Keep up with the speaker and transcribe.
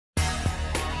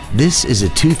This is a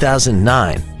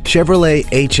 2009 Chevrolet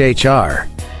HHR.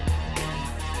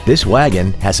 This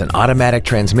wagon has an automatic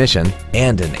transmission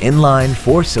and an inline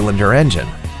 4-cylinder engine.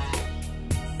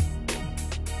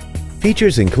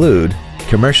 Features include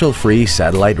commercial-free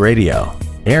satellite radio,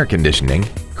 air conditioning,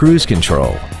 cruise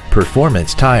control,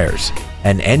 performance tires,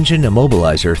 an engine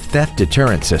immobilizer theft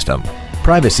deterrent system,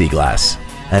 privacy glass,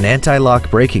 an anti-lock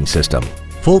braking system,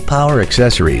 full power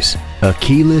accessories, a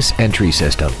keyless entry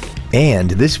system,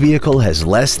 and this vehicle has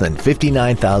less than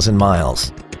 59,000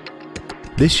 miles.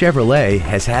 This Chevrolet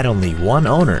has had only one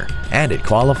owner and it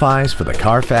qualifies for the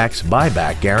Carfax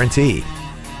buyback guarantee.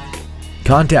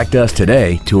 Contact us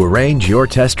today to arrange your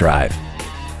test drive.